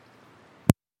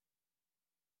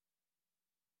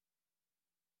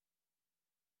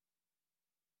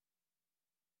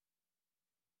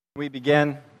we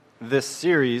began this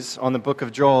series on the book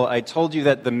of Joel, I told you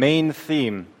that the main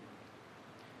theme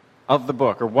of the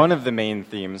book, or one of the main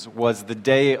themes, was the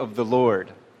day of the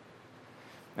Lord.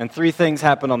 And three things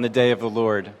happen on the day of the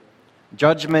Lord: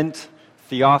 judgment,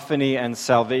 theophany, and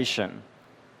salvation.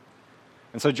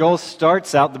 And so Joel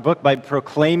starts out the book by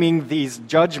proclaiming these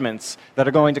judgments that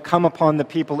are going to come upon the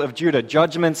people of Judah,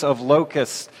 judgments of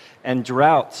locusts and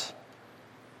drought.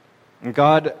 And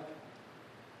God,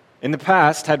 in the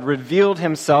past, had revealed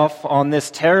himself in this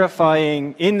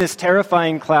terrifying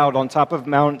cloud on top of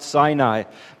Mount Sinai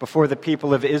before the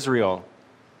people of Israel.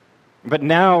 But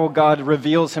now God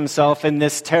reveals himself in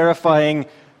this terrifying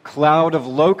cloud of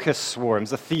locust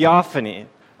swarms, a theophany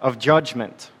of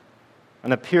judgment,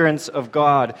 an appearance of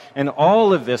God. And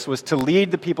all of this was to lead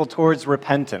the people towards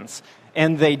repentance.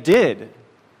 And they did.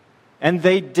 And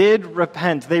they did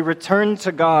repent. They returned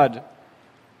to God.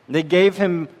 They gave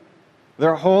him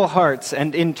their whole hearts,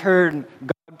 and in turn,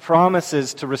 God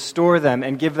promises to restore them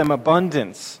and give them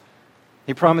abundance.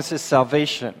 He promises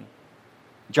salvation,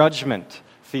 judgment,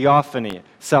 theophany,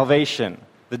 salvation,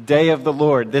 the day of the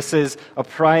Lord. This is a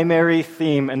primary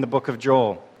theme in the book of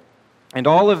Joel. And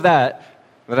all of that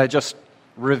I just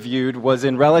reviewed was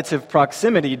in relative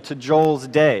proximity to Joel's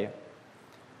day.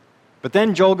 But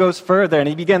then Joel goes further and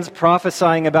he begins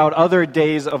prophesying about other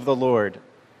days of the Lord,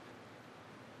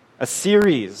 a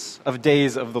series of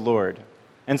days of the Lord.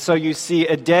 And so you see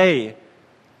a day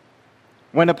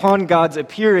when upon God's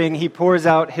appearing, he pours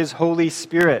out his Holy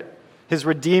Spirit, his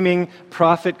redeeming,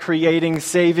 prophet-creating,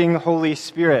 saving Holy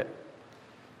Spirit.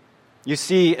 You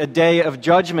see a day of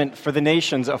judgment for the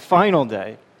nations, a final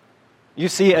day. You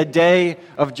see a day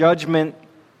of judgment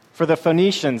for the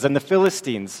Phoenicians and the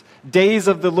Philistines, days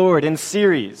of the Lord in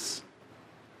series.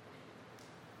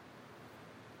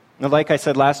 Now, like I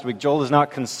said last week, Joel is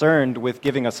not concerned with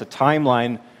giving us a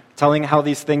timeline, telling how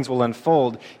these things will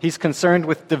unfold. He's concerned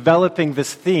with developing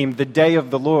this theme, the day of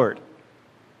the Lord.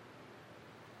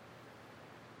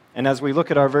 And as we look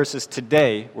at our verses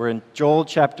today, we're in Joel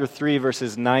chapter 3,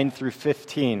 verses 9 through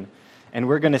 15, and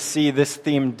we're going to see this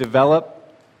theme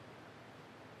develop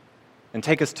and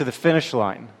take us to the finish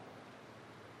line.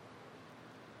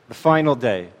 The final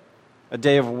day, a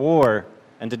day of war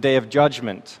and a day of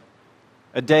judgment,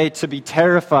 a day to be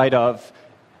terrified of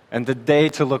and the day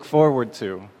to look forward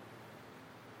to.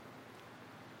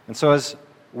 And so as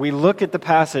we look at the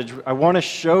passage, I want to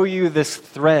show you this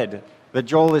thread that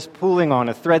Joel is pulling on,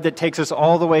 a thread that takes us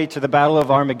all the way to the Battle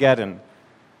of Armageddon,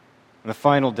 the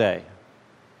final day.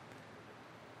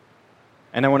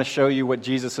 And I want to show you what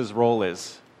Jesus' role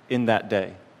is in that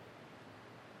day.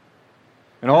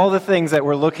 And all the things that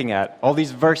we're looking at, all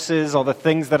these verses, all the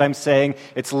things that I'm saying,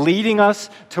 it's leading us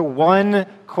to one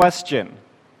question.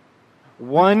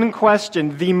 One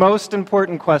question, the most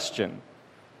important question.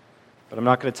 But I'm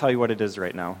not going to tell you what it is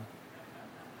right now.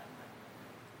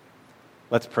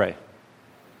 Let's pray.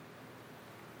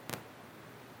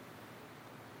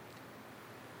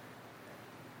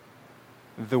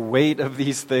 The weight of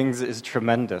these things is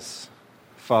tremendous,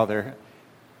 Father.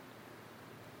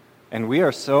 And we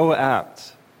are so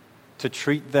apt to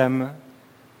treat them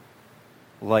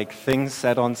like things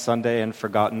said on Sunday and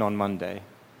forgotten on Monday.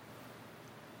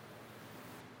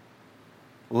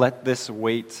 Let this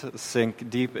weight sink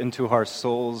deep into our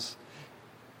souls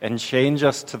and change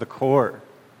us to the core.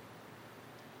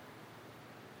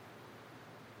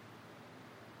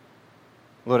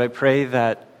 Lord, I pray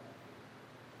that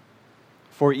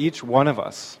for each one of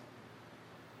us,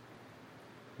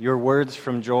 your words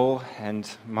from Joel and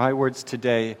my words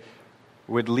today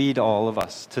would lead all of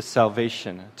us to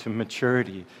salvation, to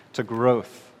maturity, to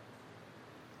growth,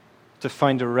 to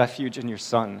find a refuge in your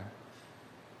Son,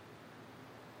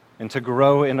 and to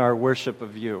grow in our worship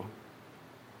of you.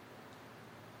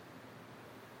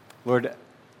 Lord,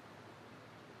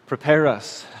 prepare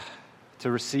us to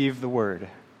receive the word.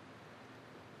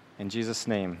 In Jesus'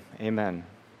 name, amen.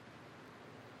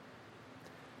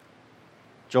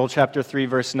 Joel chapter 3,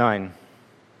 verse 9.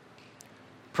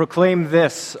 Proclaim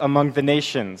this among the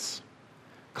nations.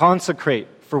 Consecrate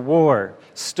for war.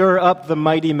 Stir up the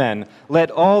mighty men. Let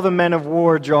all the men of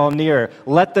war draw near.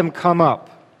 Let them come up.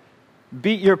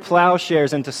 Beat your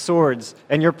plowshares into swords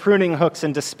and your pruning hooks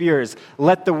into spears.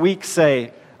 Let the weak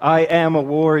say, I am a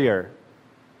warrior.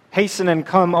 Hasten and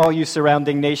come, all you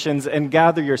surrounding nations, and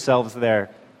gather yourselves there.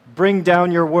 Bring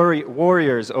down your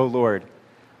warriors, O Lord.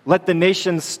 Let the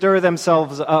nations stir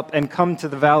themselves up and come to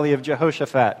the valley of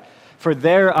Jehoshaphat, for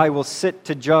there I will sit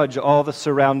to judge all the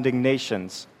surrounding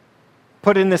nations.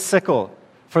 Put in the sickle,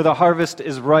 for the harvest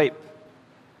is ripe.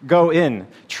 Go in,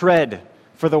 tread,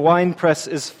 for the winepress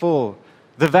is full.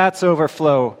 The vats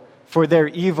overflow, for their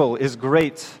evil is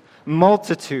great.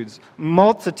 Multitudes,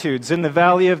 multitudes in the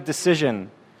valley of decision,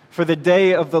 for the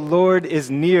day of the Lord is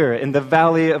near in the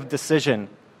valley of decision.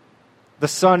 The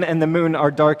sun and the moon are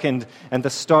darkened, and the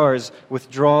stars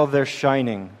withdraw their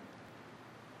shining.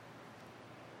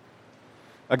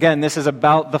 Again, this is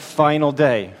about the final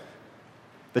day,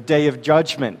 the day of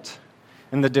judgment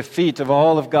and the defeat of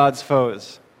all of God's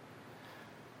foes.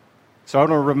 So I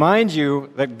want to remind you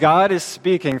that God is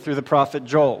speaking through the prophet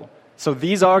Joel. So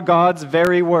these are God's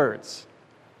very words.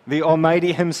 The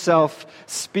Almighty Himself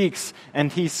speaks,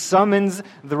 and He summons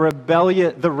the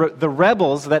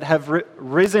rebels that have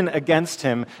risen against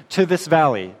Him to this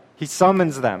valley. He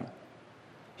summons them.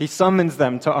 He summons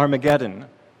them to Armageddon.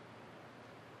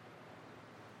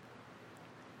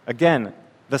 Again,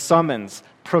 the summons.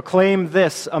 Proclaim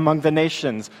this among the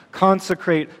nations.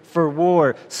 Consecrate for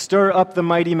war. Stir up the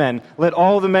mighty men. Let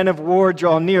all the men of war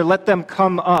draw near. Let them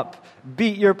come up.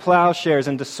 Beat your plowshares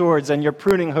into swords and your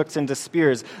pruning hooks into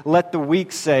spears. Let the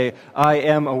weak say, I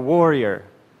am a warrior.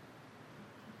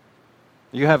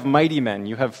 You have mighty men.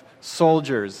 You have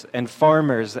soldiers and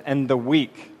farmers and the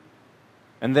weak.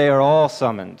 And they are all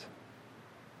summoned.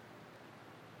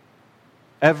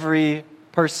 Every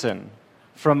person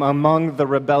from among the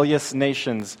rebellious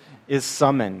nations is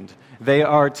summoned. They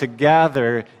are to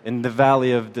gather in the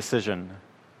valley of decision.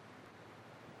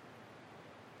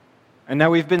 And now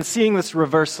we've been seeing this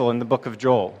reversal in the book of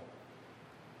Joel.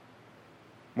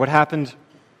 What happened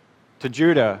to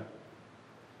Judah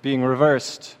being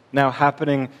reversed, now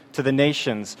happening to the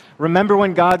nations. Remember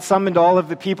when God summoned all of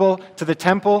the people to the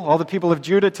temple, all the people of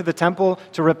Judah to the temple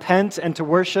to repent and to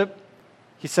worship?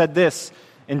 He said this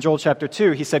in Joel chapter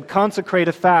 2. He said, consecrate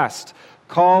a fast,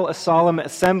 call a solemn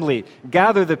assembly,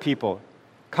 gather the people.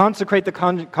 Consecrate the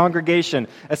congregation,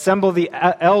 assemble the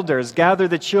elders, gather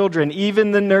the children,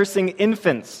 even the nursing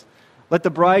infants. Let the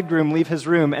bridegroom leave his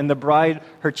room and the bride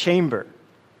her chamber.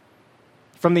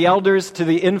 From the elders to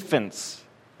the infants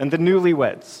and the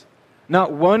newlyweds,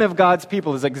 not one of God's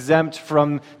people is exempt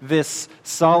from this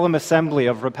solemn assembly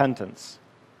of repentance.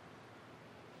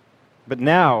 But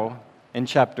now, in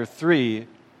chapter 3,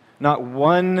 not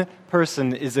one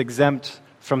person is exempt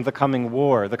from the coming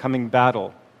war, the coming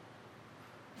battle.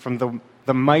 From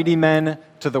the mighty men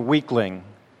to the weakling,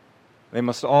 they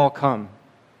must all come.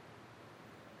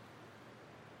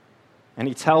 And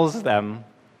he tells them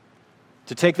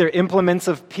to take their implements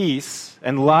of peace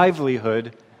and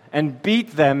livelihood and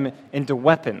beat them into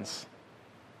weapons,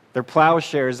 their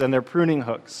plowshares and their pruning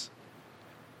hooks.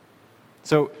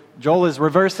 So Joel is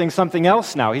reversing something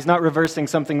else now. He's not reversing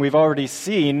something we've already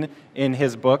seen in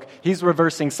his book. He's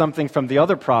reversing something from the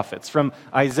other prophets, from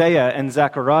Isaiah and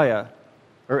Zechariah.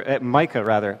 Or Micah,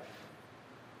 rather.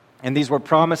 And these were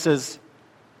prophecies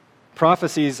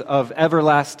of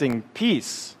everlasting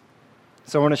peace.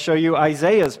 So I want to show you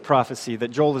Isaiah's prophecy that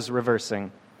Joel is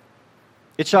reversing.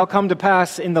 It shall come to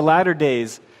pass in the latter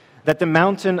days that the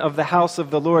mountain of the house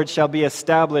of the Lord shall be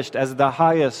established as the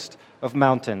highest of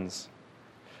mountains.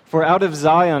 For out of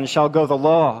Zion shall go the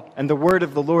law and the word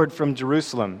of the Lord from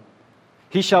Jerusalem.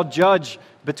 He shall judge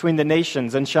between the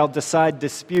nations and shall decide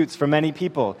disputes for many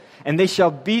people. And they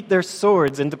shall beat their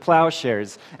swords into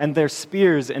plowshares and their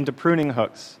spears into pruning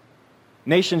hooks.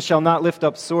 Nation shall not lift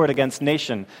up sword against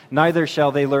nation, neither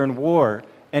shall they learn war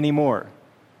anymore.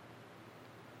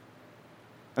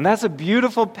 And that's a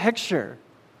beautiful picture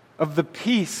of the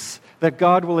peace that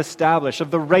God will establish, of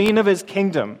the reign of His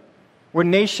kingdom, where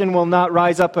nation will not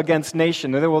rise up against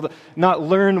nation. They will not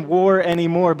learn war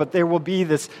anymore, but there will be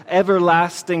this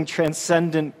everlasting,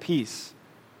 transcendent peace.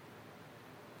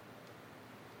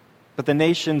 But the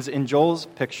nations in Joel's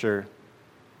picture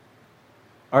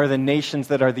are the nations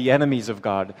that are the enemies of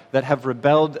God, that have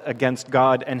rebelled against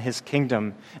God and His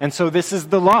kingdom. And so this is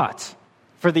the lot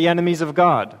for the enemies of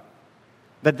God,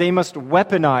 that they must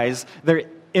weaponize their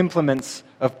implements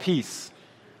of peace,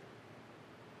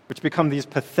 which become these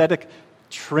pathetic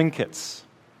trinkets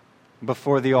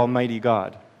before the Almighty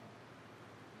God.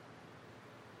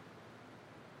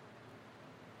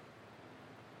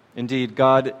 Indeed,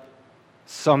 God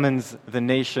summons the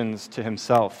nations to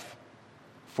Himself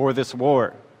for this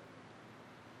war,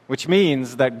 which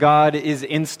means that God is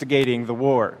instigating the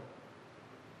war.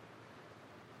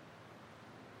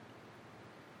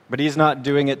 But He's not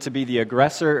doing it to be the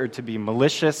aggressor or to be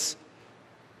malicious.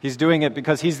 He's doing it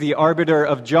because He's the arbiter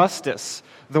of justice,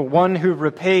 the one who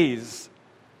repays,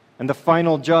 and the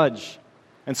final judge.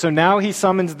 And so now He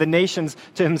summons the nations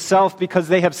to Himself because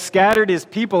they have scattered His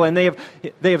people and they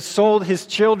have sold His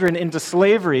children into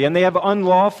slavery and they have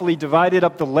unlawfully divided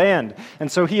up the land.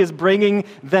 And so He is bringing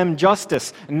them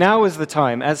justice. Now is the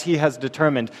time, as He has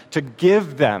determined, to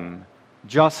give them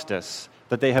justice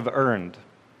that they have earned.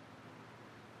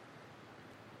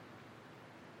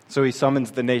 So he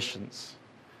summons the nations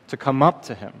to come up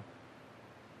to him,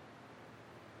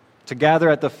 to gather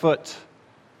at the foot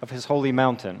of his holy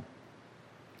mountain,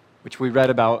 which we read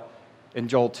about in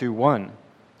Joel 2:1.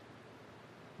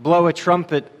 Blow a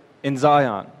trumpet in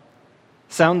Zion.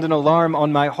 Sound an alarm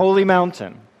on my holy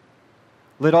mountain.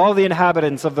 Let all the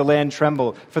inhabitants of the land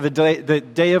tremble, for the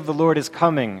day of the Lord is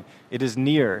coming. It is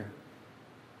near.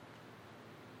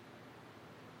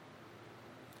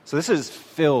 So this is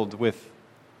filled with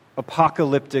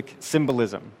apocalyptic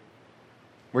symbolism,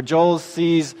 where Joel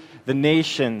sees the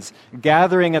nations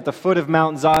gathering at the foot of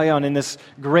Mount Zion in this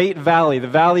great valley, the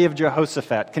Valley of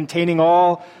Jehoshaphat, containing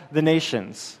all the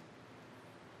nations.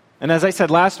 And as I said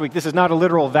last week, this is not a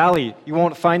literal valley. You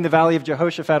won't find the Valley of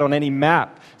Jehoshaphat on any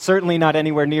map, certainly not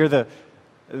anywhere near the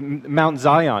Mount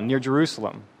Zion, near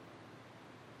Jerusalem.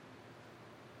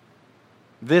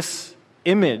 This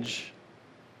image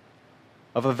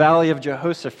of a Valley of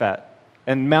Jehoshaphat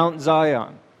and Mount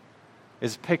Zion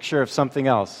is a picture of something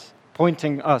else,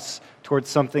 pointing us towards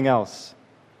something else.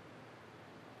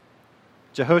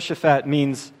 Jehoshaphat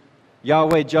means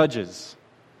Yahweh judges.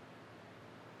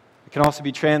 It can also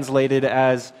be translated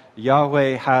as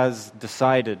Yahweh has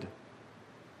decided.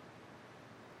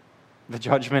 The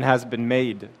judgment has been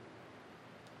made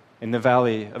in the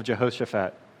Valley of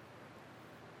Jehoshaphat.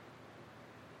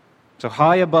 So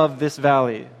high above this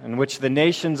valley in which the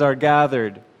nations are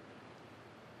gathered,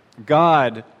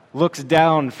 God looks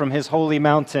down from his holy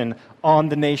mountain on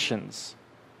the nations.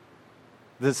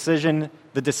 The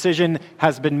decision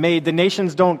has been made. The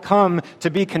nations don't come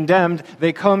to be condemned.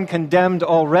 They come condemned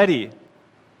already.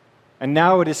 And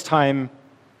now it is time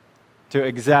to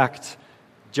exact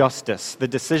justice. The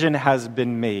decision has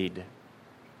been made.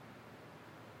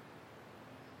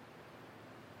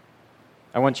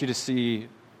 I want you to see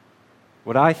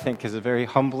what I think is a very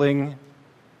humbling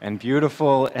and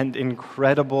beautiful and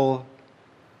incredible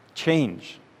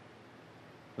change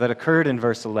that occurred in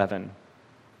verse 11.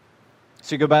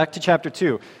 So you go back to chapter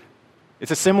 2. It's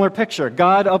a similar picture.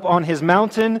 God up on his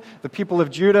mountain, the people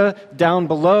of Judah down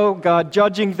below, God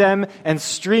judging them, and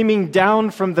streaming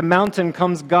down from the mountain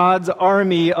comes God's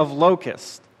army of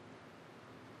locusts.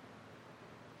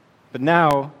 But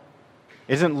now,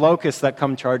 it isn't locusts that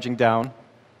come charging down.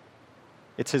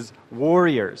 It's his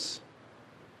warriors.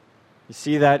 You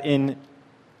see that in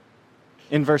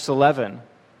verse 11.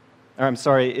 Or I'm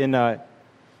sorry,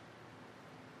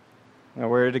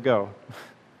 where did it go?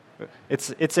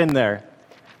 It's in there.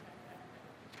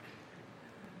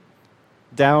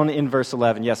 Down in verse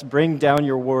 11. Yes, bring down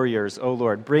your warriors, O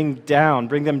Lord. Bring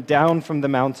them down from the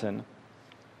mountain.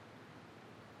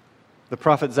 The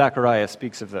prophet Zechariah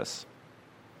speaks of this.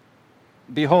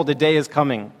 Behold, a day is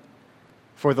coming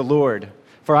for the Lord,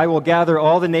 for I will gather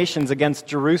all the nations against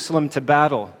Jerusalem to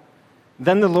battle.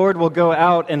 Then the Lord will go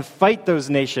out and fight those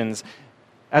nations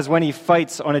as when he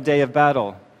fights on a day of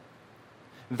battle.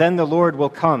 Then the Lord will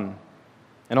come,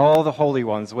 and all the holy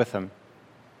ones with him.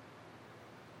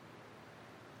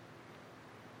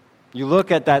 You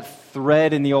look at that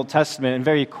thread in the Old Testament, and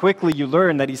very quickly you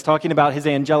learn that he's talking about his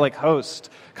angelic host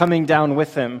coming down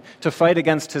with him to fight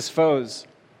against his foes.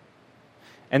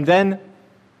 And then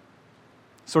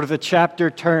sort of the chapter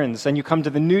turns, and you come to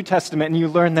the New Testament, and you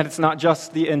learn that it's not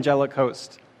just the angelic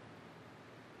host,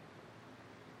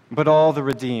 but all the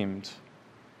redeemed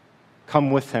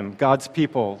come with him, God's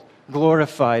people,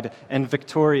 glorified and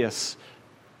victorious.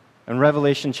 And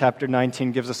Revelation chapter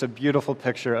 19 gives us a beautiful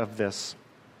picture of this.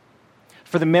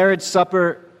 For the marriage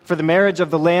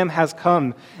of the Lamb has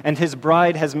come, and his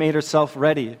bride has made herself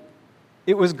ready.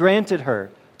 It was granted her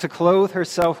to clothe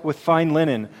herself with fine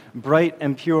linen, bright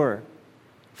and pure.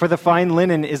 For the fine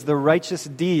linen is the righteous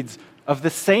deeds of the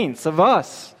saints, of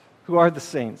us who are the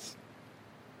saints.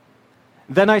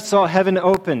 Then I saw heaven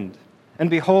opened, and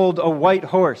behold, a white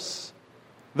horse.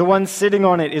 The one sitting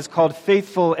on it is called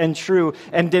Faithful and True,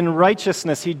 and in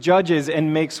righteousness he judges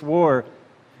and makes war.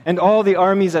 And all the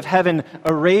armies of heaven,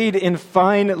 arrayed in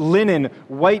fine linen,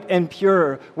 white and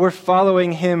pure, were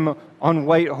following him on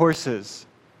white horses.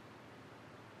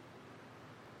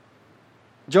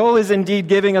 Joel is indeed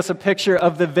giving us a picture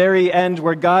of the very end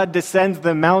where God descends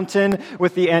the mountain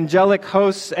with the angelic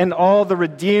hosts and all the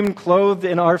redeemed clothed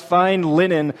in our fine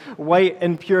linen, white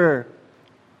and pure,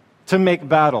 to make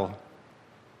battle.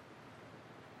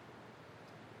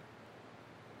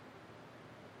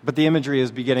 But the imagery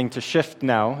is beginning to shift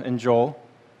now in Joel.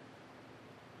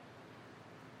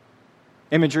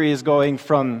 Imagery is going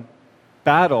from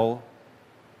battle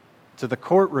to the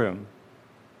courtroom.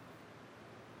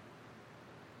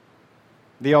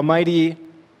 The Almighty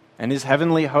and his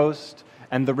heavenly host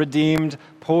and the redeemed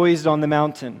poised on the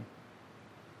mountain.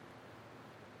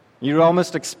 You'd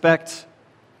almost expect,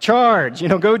 charge,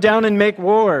 go down and make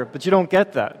war, but you don't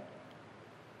get that.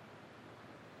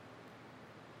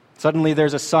 Suddenly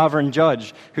there's a sovereign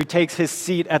judge who takes his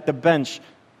seat at the bench,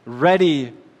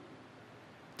 ready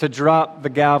to drop the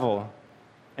gavel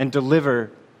and deliver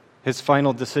his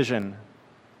final decision.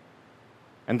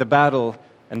 And the battle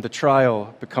and the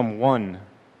trial become one.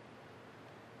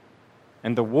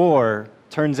 And the war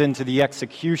turns into the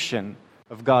execution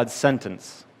of God's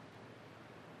sentence.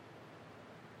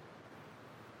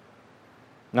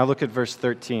 Now look at verse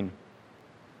 13.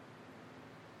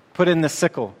 Put in the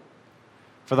sickle,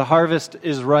 for the harvest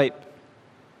is ripe.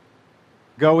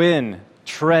 Go in,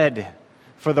 tread,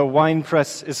 for the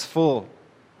winepress is full.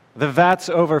 The vats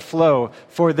overflow,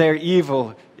 for their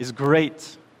evil is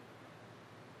great.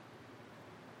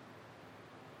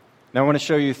 Now I want to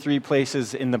show you 3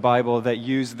 places in the Bible that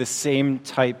use the same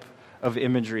type of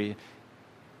imagery.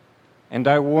 And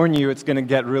I warn you, it's going to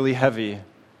get really heavy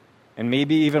and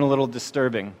maybe even a little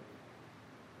disturbing.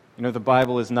 The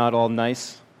Bible is not all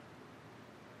nice.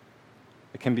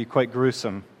 It can be quite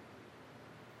gruesome.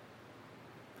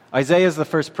 Isaiah is the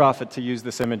first prophet to use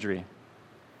this imagery,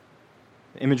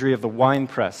 the imagery of the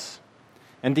winepress.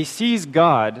 And he sees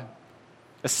God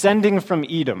ascending from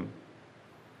Edom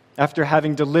after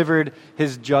having delivered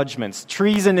his judgments,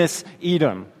 treasonous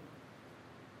Edom.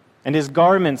 And his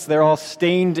garments, they're all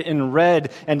stained in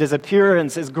red, and his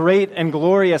appearance is great and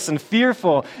glorious and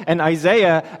fearful. And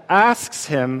Isaiah asks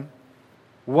him,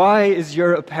 "Why is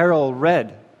your apparel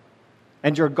red,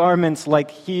 and your garments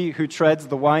like he who treads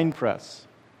the winepress?"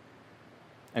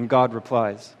 And God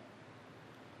replies,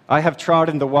 "I have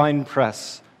trodden the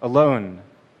winepress alone,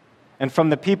 and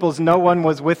from the peoples no one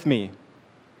was with me.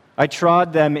 I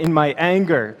trod them in my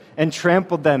anger and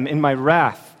trampled them in my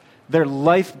wrath. Their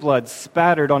lifeblood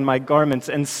spattered on my garments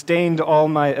and stained all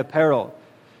my apparel.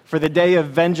 For the day of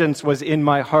vengeance was in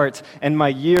my heart, and my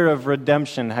year of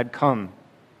redemption had come."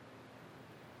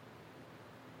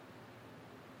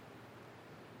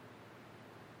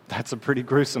 That's a pretty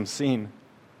gruesome scene.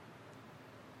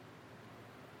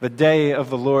 The day of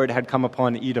the Lord had come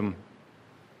upon Edom.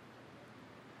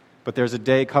 But there's a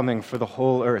day coming for the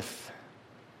whole earth.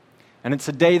 And it's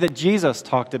a day that Jesus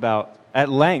talked about at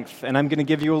length. And I'm going to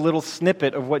give you a little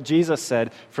snippet of what Jesus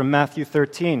said from Matthew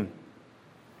 13.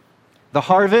 "The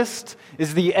harvest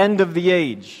is the end of the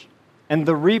age, and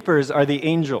the reapers are the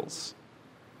angels.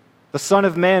 The Son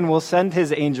of Man will send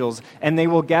his angels, and they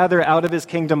will gather out of his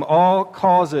kingdom all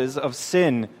causes of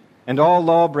sin and all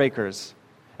lawbreakers,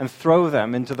 and throw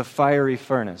them into the fiery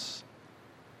furnace."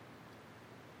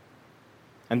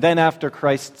 And then after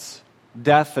Christ's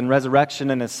death and resurrection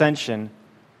and ascension,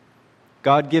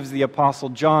 God gives the Apostle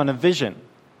John a vision.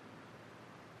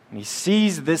 And he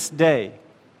sees this day.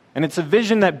 And it's a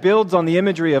vision that builds on the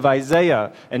imagery of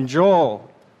Isaiah and Joel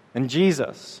and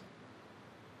Jesus.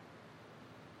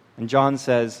 And John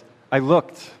says, "I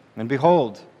looked, and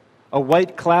behold, a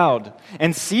white cloud,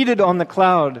 and seated on the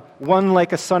cloud, one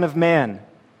like a son of man,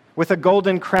 with a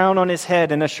golden crown on his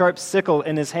head and a sharp sickle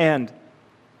in his hand.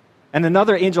 And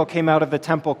another angel came out of the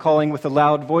temple, calling with a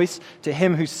loud voice to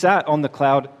him who sat on the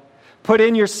cloud, 'Put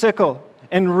in your sickle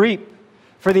and reap,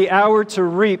 for the hour to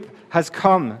reap has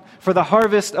come, for the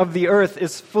harvest of the earth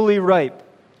is fully ripe.'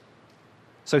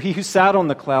 So he who sat on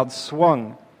the cloud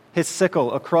swung his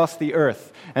sickle across the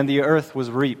earth, and the earth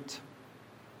was reaped.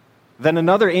 Then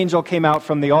another angel came out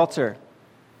from the altar,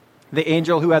 the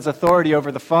angel who has authority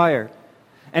over the fire,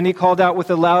 and he called out with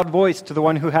a loud voice to the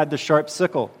one who had the sharp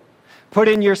sickle, 'Put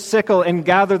in your sickle and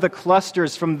gather the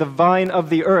clusters from the vine of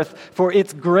the earth, for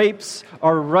its grapes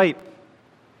are ripe.'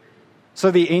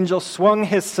 So the angel swung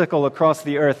his sickle across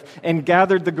the earth and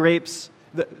gathered the grapes,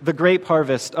 the grape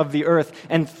harvest of the earth,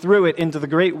 and threw it into the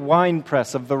great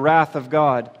winepress of the wrath of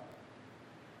God.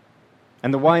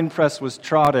 And the winepress was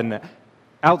trodden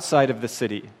outside of the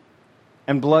city,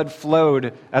 and blood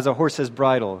flowed as a horse's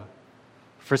bridle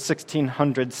for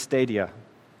 1,600 stadia."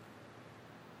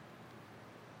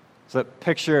 So that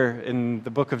picture in the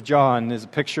book of John is a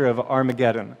picture of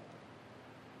Armageddon.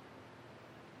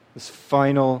 This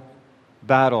final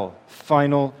battle,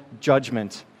 final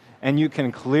judgment. And you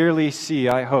can clearly see,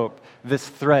 I hope, this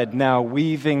thread now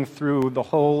weaving through the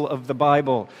whole of the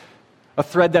Bible. A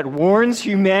thread that warns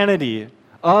humanity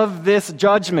of this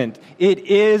judgment. It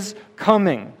is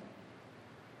coming.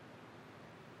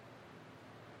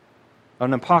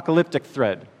 An apocalyptic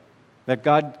thread that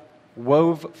God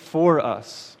wove for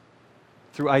us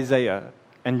through Isaiah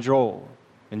and Joel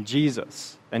and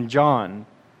Jesus and John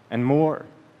and more.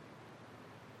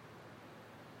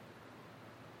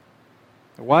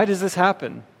 Why does this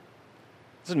happen?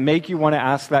 Does it make you want to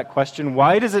ask that question?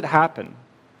 Why does it happen?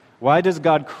 Why does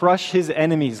God crush his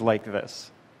enemies like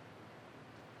this?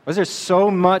 Why is there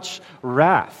so much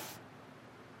wrath?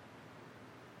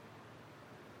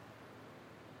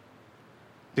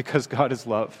 Because God is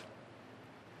love.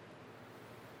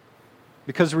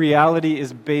 Because reality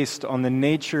is based on the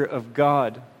nature of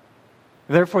God.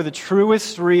 Therefore, the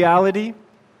truest reality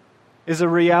is a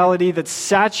reality that's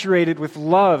saturated with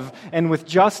love and with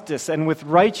justice and with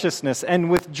righteousness and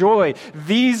with joy.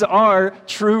 These are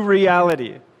true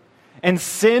reality. And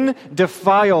sin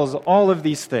defiles all of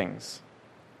these things.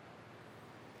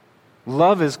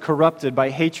 Love is corrupted by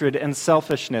hatred and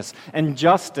selfishness, and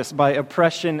justice by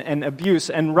oppression and abuse,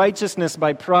 and righteousness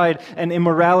by pride and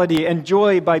immorality, and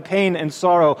joy by pain and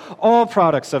sorrow, all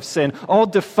products of sin, all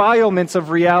defilements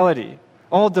of reality,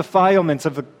 all defilements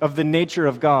of the nature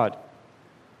of God.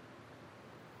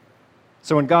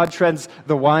 So when God treads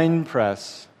the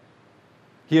winepress,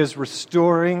 he is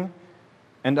restoring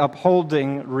and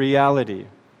upholding reality.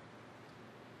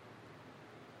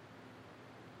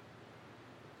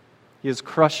 He is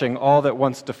crushing all that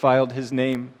once defiled his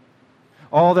name,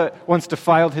 all that once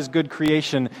defiled his good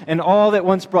creation, and all that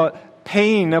once brought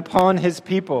pain upon his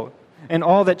people, and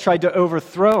all that tried to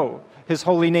overthrow his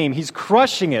holy name. He's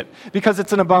crushing it because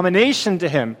it's an abomination to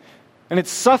him, and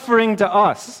it's suffering to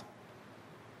us.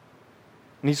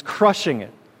 And he's crushing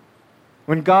it.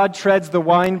 When God treads the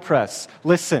winepress,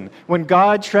 listen, when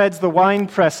God treads the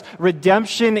winepress,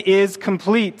 redemption is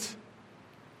complete.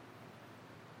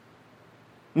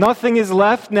 Nothing is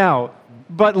left now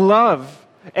but love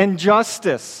and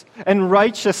justice and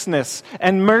righteousness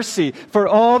and mercy, for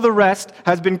all the rest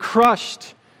has been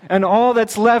crushed. And all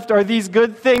that's left are these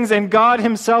good things and God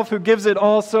himself who gives it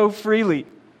all so freely.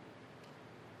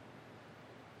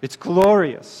 It's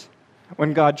glorious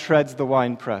when God treads the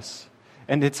winepress,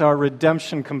 and it's our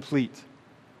redemption complete.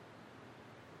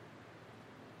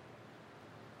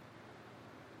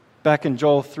 Back in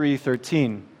Joel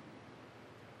 3:13,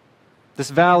 this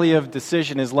valley of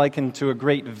decision is likened to a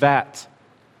great vat,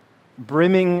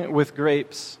 brimming with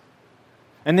grapes.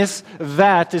 And this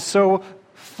vat is so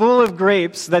full of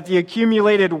grapes that the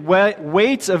accumulated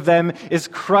weight of them is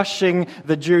crushing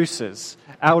the juices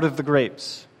out of the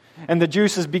grapes. And the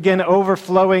juices begin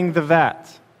overflowing the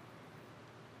vat.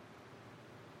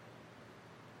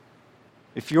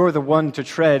 If you're the one to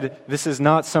tread, this is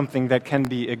not something that can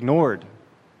be ignored.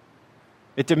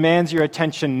 It demands your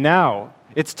attention now.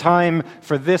 It's time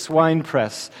for this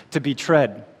winepress to be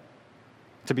trodden,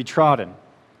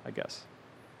 I guess.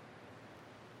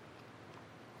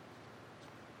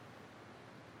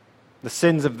 The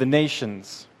sins of the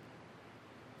nations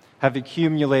have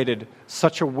accumulated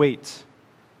such a weight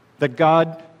that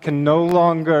God can no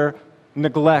longer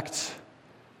neglect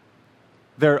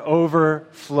their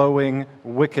overflowing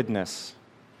wickedness.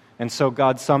 And so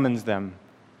God summons them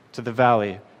to the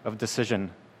valley of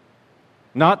decision,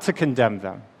 not to condemn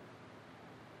them,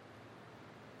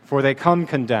 for they come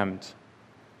condemned.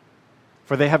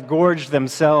 For they have gorged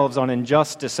themselves on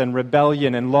injustice and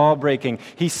rebellion and law-breaking.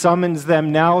 He summons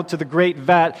them now to the great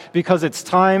vat because it's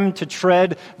time to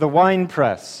tread the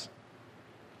winepress.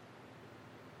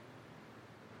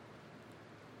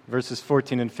 Verses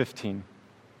 14 and 15.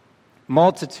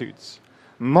 Multitudes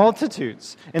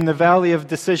in the valley of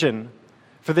decision.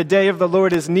 For the day of the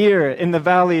Lord is near in the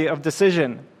valley of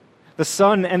decision. The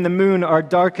sun and the moon are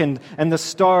darkened, and the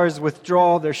stars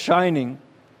withdraw their shining.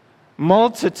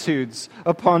 Multitudes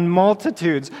upon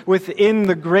multitudes within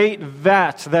the great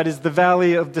vat that is the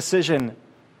valley of decision.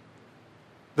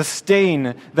 The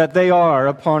stain that they are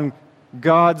upon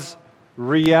God's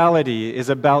reality is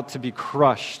about to be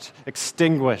crushed,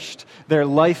 extinguished. Their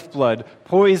lifeblood,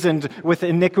 poisoned with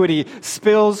iniquity,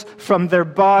 spills from their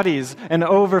bodies and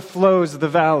overflows the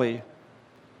valley.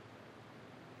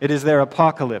 It is their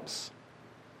apocalypse.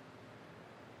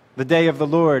 The day of the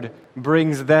Lord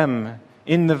brings them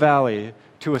in the valley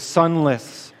to a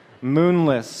sunless,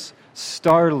 moonless,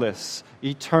 starless,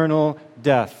 eternal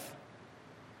death.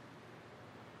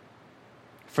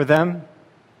 For them,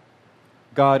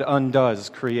 God undoes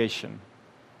creation.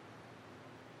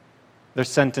 Their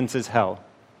sentence is hell,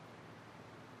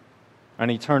 an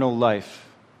eternal life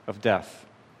of death.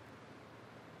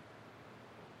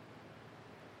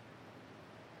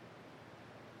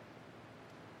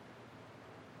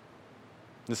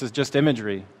 This is just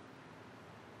imagery.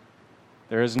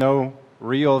 There is no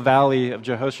real valley of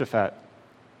Jehoshaphat.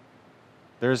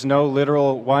 There is no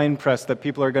literal winepress that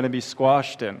people are going to be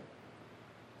squashed in.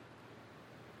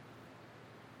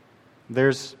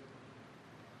 There's,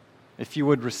 if you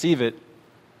would receive it,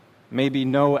 maybe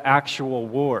no actual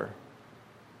war.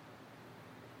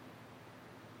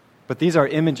 But these are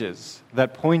images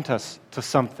that point us to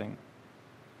something,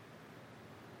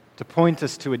 to point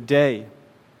us to a day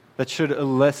that should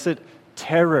elicit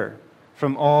terror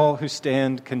from all who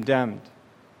stand condemned,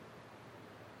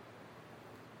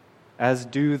 as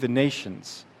do the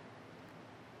nations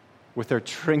with their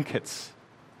trinkets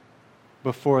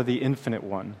before the Infinite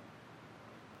One.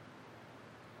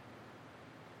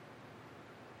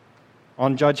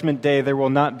 On Judgment Day, there will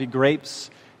not be grapes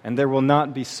and there will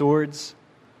not be swords,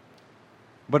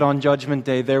 but on Judgment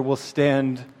Day, there will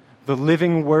stand the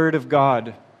living Word of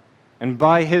God, and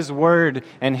by His Word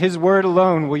and His Word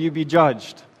alone will you be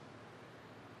judged.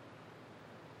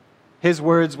 His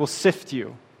words will sift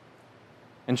you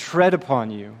and tread upon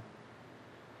you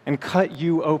and cut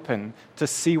you open to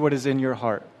see what is in your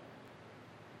heart.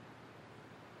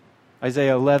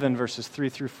 Isaiah 11, verses 3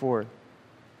 through 4.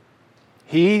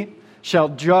 He shall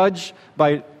judge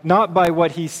not by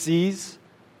what he sees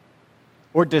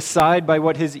or decide by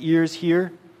what his ears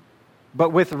hear,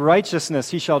 but with righteousness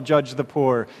he shall judge the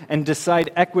poor and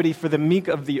decide equity for the meek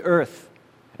of the earth.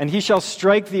 And he shall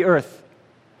strike the earth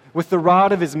with the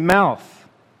rod of his mouth,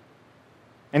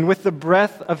 and with the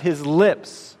breath of his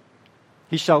lips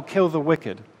he shall kill the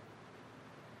wicked.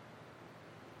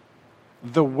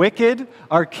 The wicked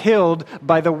are killed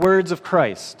by the words of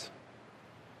Christ.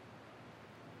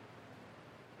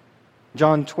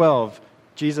 John 12,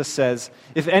 Jesus says,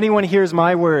 "If anyone hears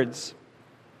my words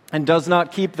and does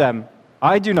not keep them,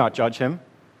 I do not judge him,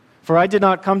 for I did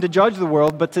not come to judge the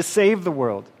world, but to save the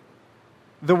world.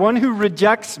 The one who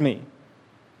rejects me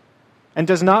and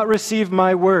does not receive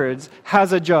my words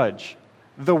has a judge.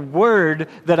 The word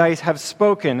that I have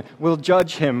spoken will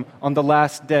judge him on the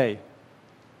last day."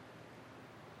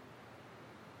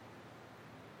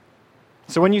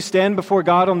 So when you stand before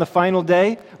God on the final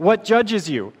day, what judges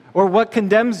you or what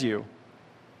condemns you?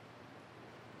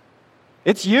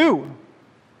 It's you.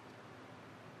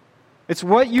 It's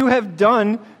what you have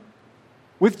done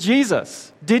with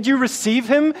Jesus. Did you receive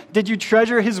him? Did you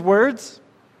treasure his words?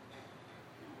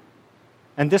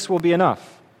 And this will be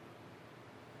enough.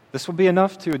 This will be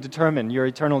enough to determine your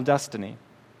eternal destiny.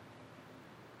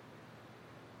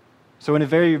 So in a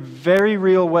very, very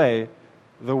real way,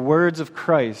 the words of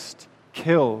Christ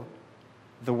kill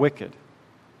the wicked.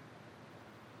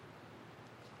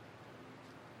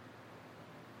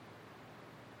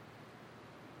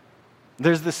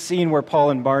 There's this scene where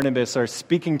Paul and Barnabas are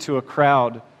speaking to a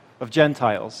crowd of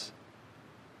Gentiles.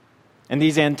 And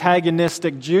these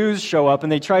antagonistic Jews show up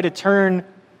and they try to turn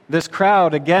this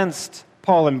crowd against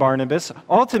Paul and Barnabas,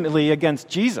 ultimately against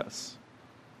Jesus.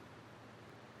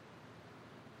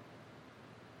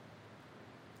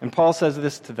 And Paul says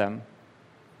this to them: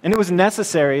 "And it was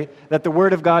necessary that the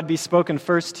word of God be spoken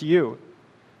first to you.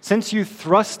 Since you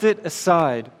thrust it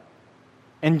aside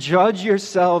and judge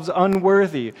yourselves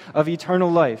unworthy of eternal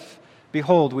life,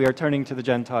 behold, we are turning to the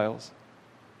Gentiles."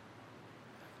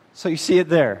 So you see it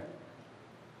there.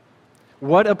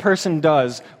 What a person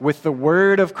does with the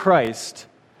word of Christ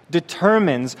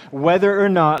determines whether or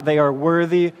not they are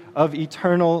worthy of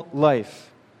eternal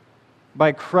life.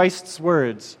 By Christ's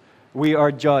words, we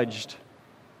are judged.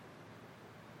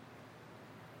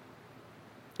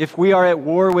 If we are at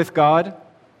war with God,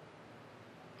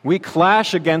 we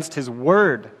clash against his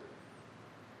word.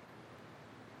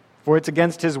 For it's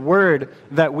against his word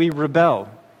that we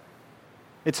rebel.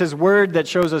 It's his word that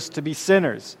shows us to be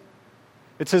sinners.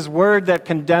 It's his word that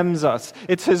condemns us.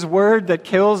 It's his word that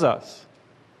kills us.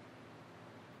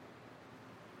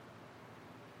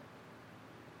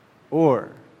 Or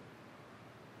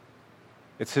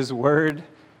it's his word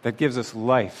that gives us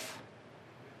life.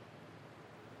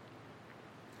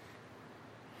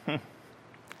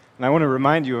 And I want to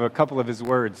remind you of a couple of his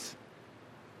words.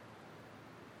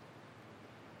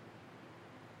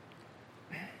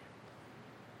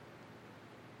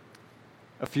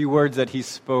 A few words that he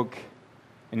spoke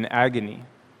in agony.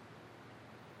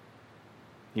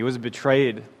 He was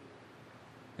betrayed,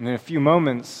 and in a few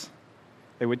moments,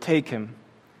 they would take him.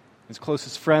 His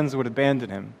closest friends would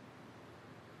abandon him.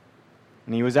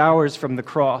 And he was hours from the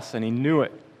cross, and he knew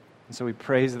it. And so he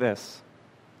prays this: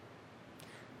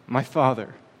 "My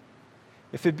Father,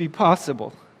 if it be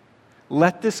possible,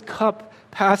 let this cup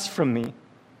pass from me.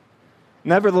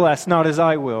 Nevertheless, not as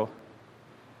I will,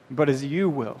 but as you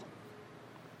will."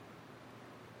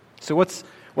 So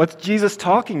what's Jesus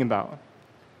talking about?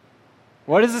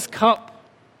 What is this cup?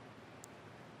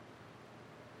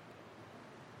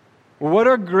 Well, what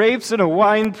are grapes in a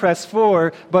wine press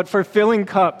for but for filling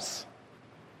cups?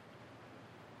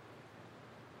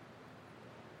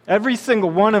 Every single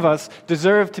one of us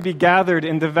deserve to be gathered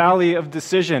in the valley of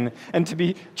decision and to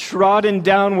be trodden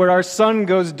down where our sun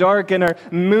goes dark and our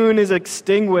moon is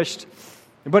extinguished.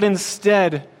 But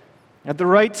instead, at the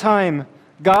right time,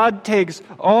 God takes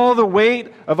all the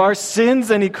weight of our sins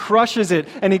and He crushes it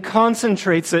and He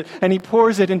concentrates it and He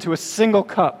pours it into a single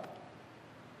cup.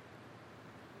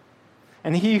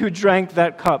 And He who drank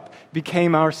that cup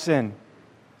became our sin.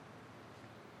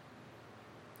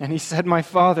 And He said, "My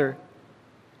Father,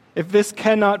 if this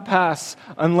cannot pass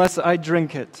unless I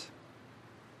drink it,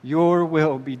 your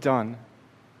will be done."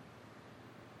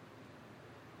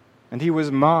 And He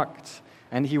was mocked,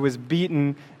 and He was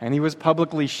beaten, and He was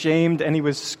publicly shamed, and He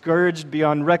was scourged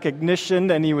beyond recognition,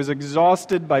 and He was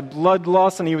exhausted by blood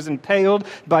loss, and He was impaled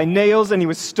by nails, and He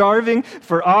was starving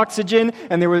for oxygen,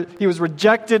 and He was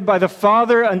rejected by the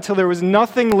Father until there was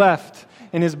nothing left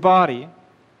in His body.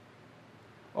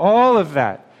 All of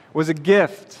that was a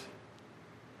gift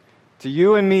to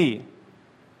you and me.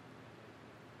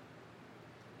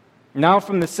 Now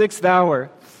from the 6th hour,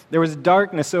 there was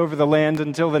darkness over the land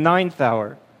until the 9th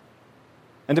hour.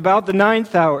 And about the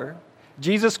 9th hour,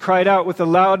 Jesus cried out with a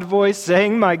loud voice,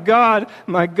 saying, my God,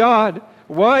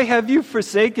 why have you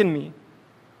forsaken me?"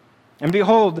 And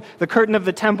behold, the curtain of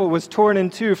the temple was torn in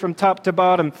two from top to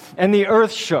bottom, and the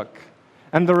earth shook,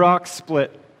 and the rocks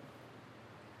split.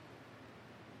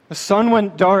 The sun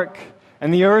went dark,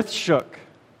 and the earth shook.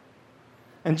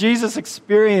 And Jesus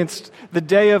experienced the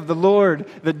day of the Lord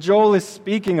that Joel is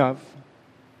speaking of.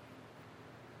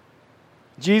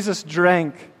 Jesus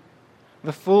drank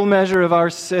the full measure of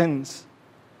our sins,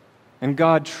 and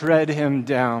God tread Him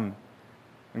down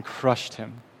and crushed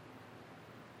Him.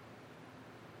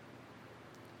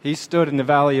 He stood in the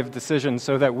valley of decision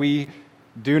so that we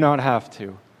do not have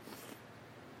to.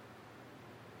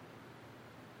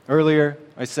 Earlier,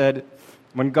 I said,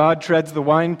 when God treads the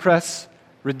winepress,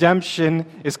 redemption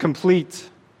is complete,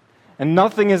 and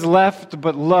nothing is left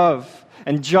but love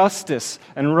and justice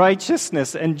and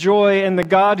righteousness and joy and the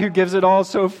God who gives it all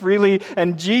so freely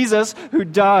and Jesus who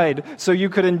died so you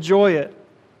could enjoy it.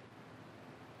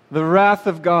 The wrath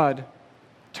of God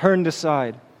turned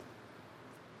aside.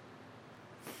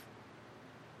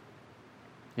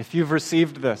 If you've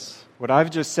received this, what I've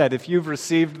just said, if you've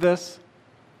received this,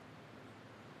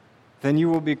 then you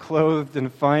will be clothed in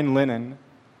fine linen,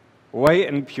 white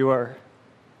and pure,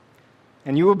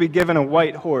 and you will be given a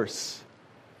white horse,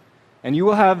 and you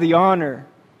will have the honor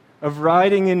of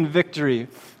riding in victory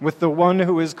with the one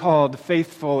who is called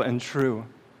faithful and true.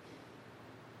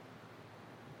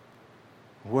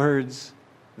 Words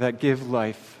that give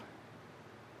life.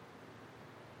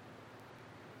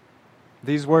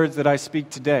 These words that I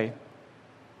speak today,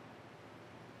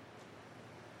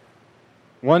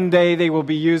 one day they will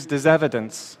be used as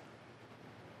evidence.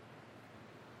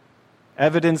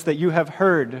 Evidence that you have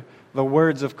heard the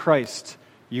words of Christ.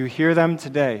 You hear them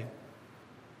today.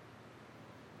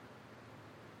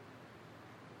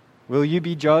 Will you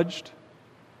be judged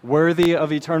worthy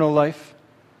of eternal life?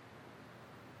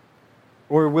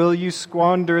 Or will you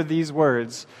squander these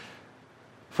words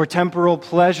for temporal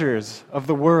pleasures of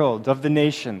the world, of the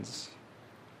nations?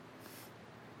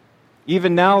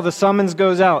 Even now, the summons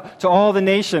goes out to all the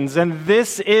nations, and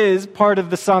this is part of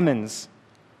the summons.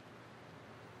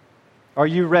 Are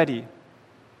you ready?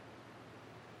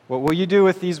 What will you do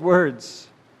with these words?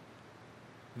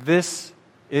 This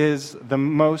is the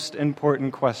most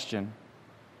important question.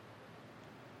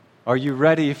 Are you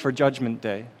ready for Judgment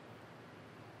Day?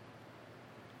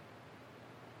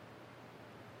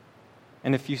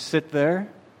 And if you sit there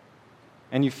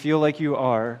and you feel like you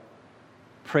are,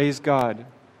 praise God.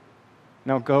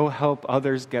 Now go help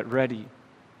others get ready.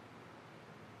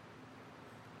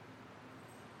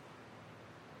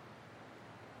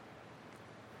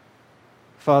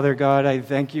 Father God, I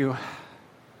thank you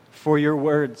for your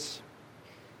words,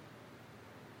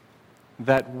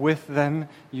 that with them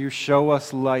you show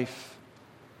us life.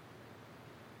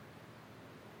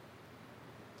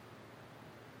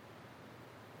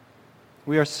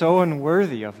 We are so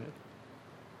unworthy of it.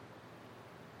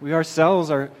 We ourselves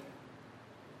are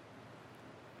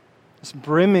just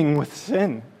brimming with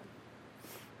sin.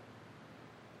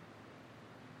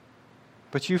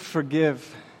 But you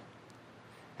forgive,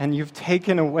 and you've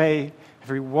taken away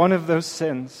every one of those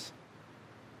sins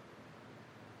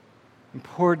and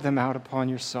poured them out upon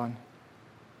your Son.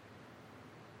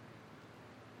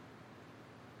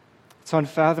 It's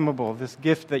unfathomable, this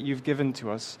gift that you've given to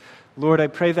us. Lord, I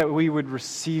pray that we would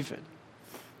receive it.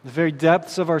 The very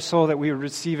depths of our soul, that we would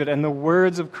receive it, and the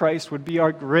words of Christ would be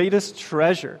our greatest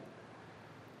treasure.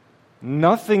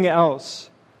 Nothing else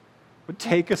would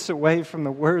take us away from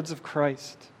the words of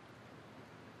Christ.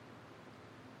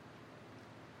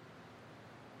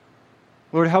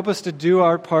 Lord, help us to do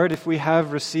our part if we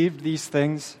have received these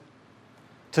things,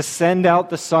 to send out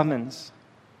the summons,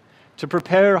 to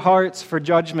prepare hearts for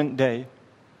Judgment Day,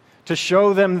 to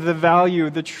show them the value,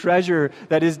 the treasure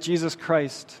that is Jesus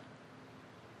Christ.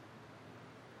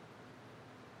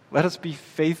 Let us be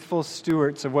faithful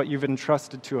stewards of what you've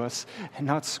entrusted to us and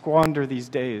not squander these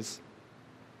days.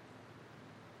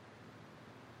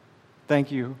 Thank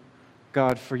you,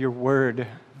 God, for your word.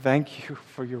 Thank you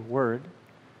for your word.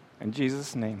 In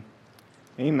Jesus' name,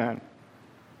 amen.